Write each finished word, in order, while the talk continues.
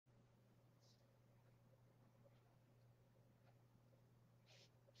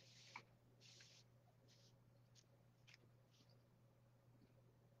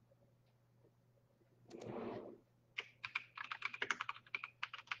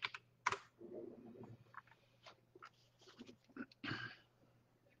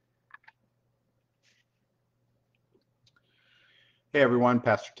Hey everyone,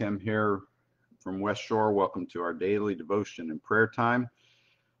 Pastor Tim here from West Shore. Welcome to our daily devotion and prayer time.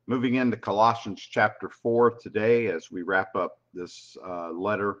 Moving into Colossians chapter 4 today as we wrap up this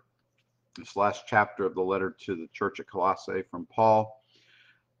letter, this last chapter of the letter to the church at Colossae from Paul.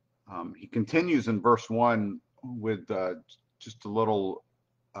 He continues in verse 1 with just a little,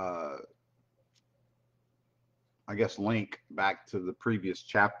 link back to the previous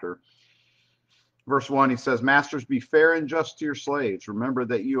chapter. Verse 1, he says, "Masters, be fair and just to your slaves. Remember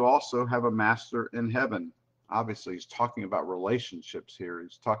that you also have a master in heaven." Obviously, he's talking about relationships here.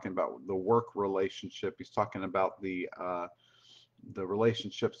 He's talking about the work relationship. He's talking about the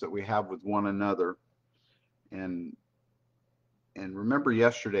relationships that we have with one another. And remember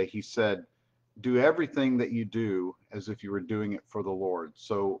yesterday, he said, do everything that you do as if you were doing it for the Lord.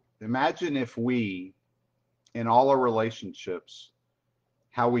 So imagine if we, in all our relationships,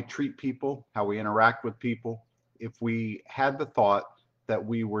 how we treat people, how we interact with people, if we had the thought that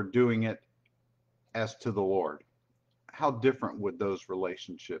we were doing it as to the Lord, how different would those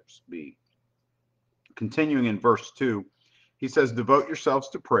relationships be? Continuing in verse 2, he says, "Devote yourselves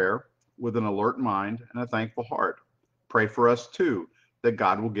to prayer with an alert mind and a thankful heart. Pray for us too, that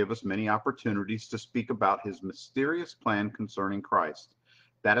God will give us many opportunities to speak about his mysterious plan concerning Christ.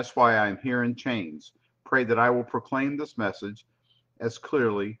 That is why I am here in chains. Pray that I will proclaim this message as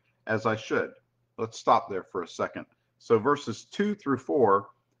clearly as I should." Let's stop there for a second. So verses 2 through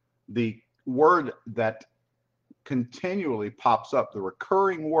 4, the word that continually pops up, the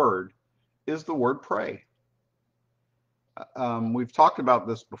recurring word, is the word pray. We've talked about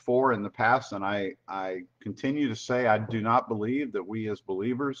this before in the past, and I continue to say I do not believe that we as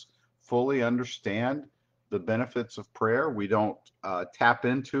believers fully understand the benefits of prayer. We don't tap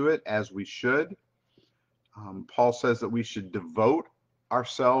into it as we should. Paul says that we should devote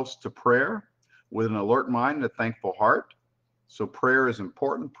ourselves to prayer with an alert mind and a thankful heart. So prayer is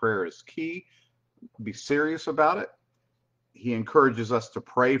important. Prayer is key. Be serious about it. He encourages us to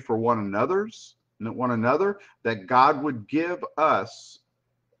pray for one another, that God would give us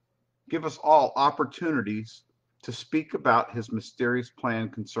all opportunities to speak about his mysterious plan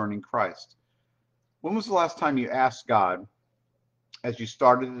concerning Christ. When was the last time you asked God, as you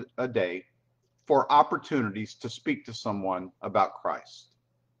started a day, for opportunities to speak to someone about Christ?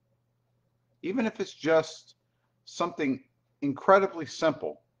 Even if it's just something incredibly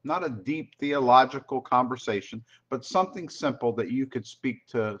simple, not a deep theological conversation, but something simple that you could speak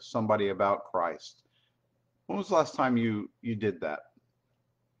to somebody about Christ. When was the last time you did that?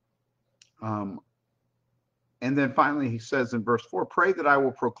 And then finally, he says in verse 4, "Pray that I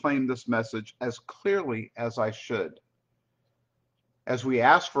will proclaim this message as clearly as I should." As we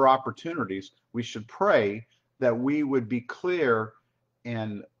ask for opportunities, we should pray that we would be clear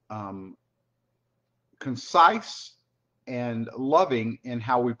and concise and loving in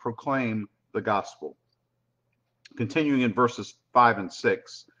how we proclaim the gospel. Continuing in verses 5 and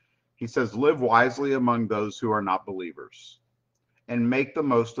 6, he says, "Live wisely among those who are not believers, and make the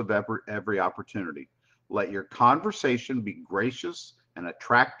most of every opportunity. Let your conversation be gracious and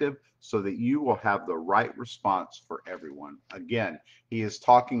attractive so that you will have the right response for everyone." Again, he is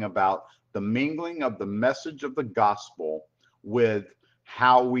talking about the mingling of the message of the gospel with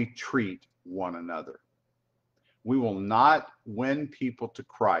how we treat one another. We will not win people to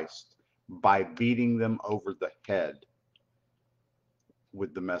Christ by beating them over the head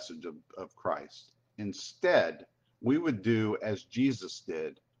with the message of Christ. Instead, we would do as Jesus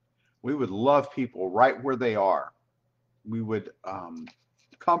did. We would love people right where they are. We would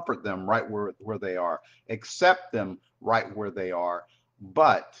comfort them right where they are, accept them right where they are.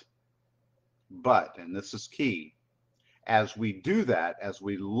 But, and this is key, as we do that, as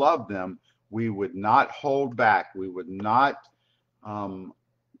we love them, we would not hold back. We would not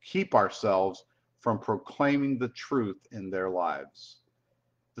keep ourselves from proclaiming the truth in their lives.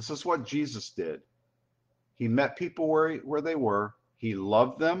 This is what Jesus did. He met people where they were. He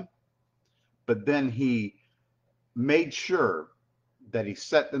loved them, but then he made sure that he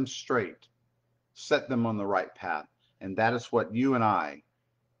set them straight, set them on the right path. And that is what you and I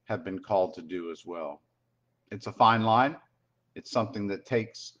have been called to do as well. It's a fine line. It's something that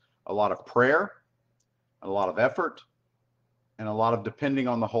takes a lot of prayer, a lot of effort, and a lot of depending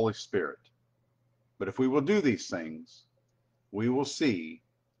on the Holy Spirit. But if we will do these things, we will see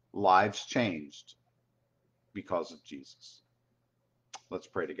lives changed because of Jesus. Let's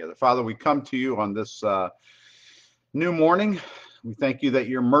pray together. Father, we come to you on this new morning. We thank you that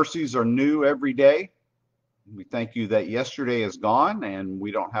your mercies are new every day. We thank you that yesterday is gone and we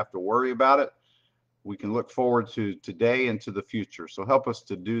don't have to worry about it. We can look forward to today and to the future. So help us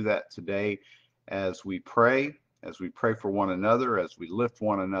to do that today as we pray as we pray for one another, as we lift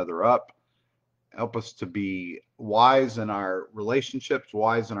one another up. Help us to be wise in our relationships,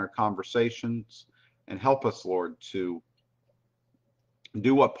 wise in our conversations, and help us, Lord, to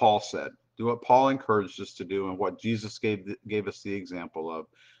do what Paul said, do what Paul encouraged us to do, and what Jesus gave us the example of,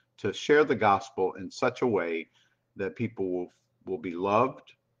 to share the gospel in such a way that people will be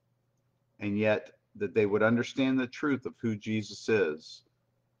loved, and yet that they would understand the truth of who Jesus is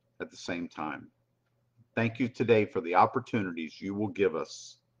at the same time. Thank you today for the opportunities you will give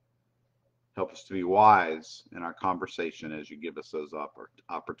us. Help us to be wise in our conversation as you give us those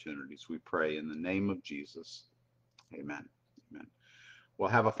opportunities. We pray in the name of Jesus. Amen. Amen. Well,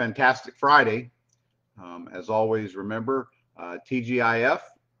 have a fantastic Friday. As always, remember, TGIF,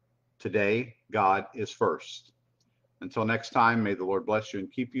 today, God is first. Until next time, may the Lord bless you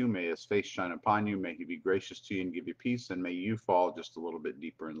and keep you. May his face shine upon you. May he be gracious to you and give you peace. And may you fall just a little bit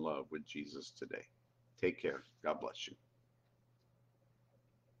deeper in love with Jesus today. Take care. God bless you.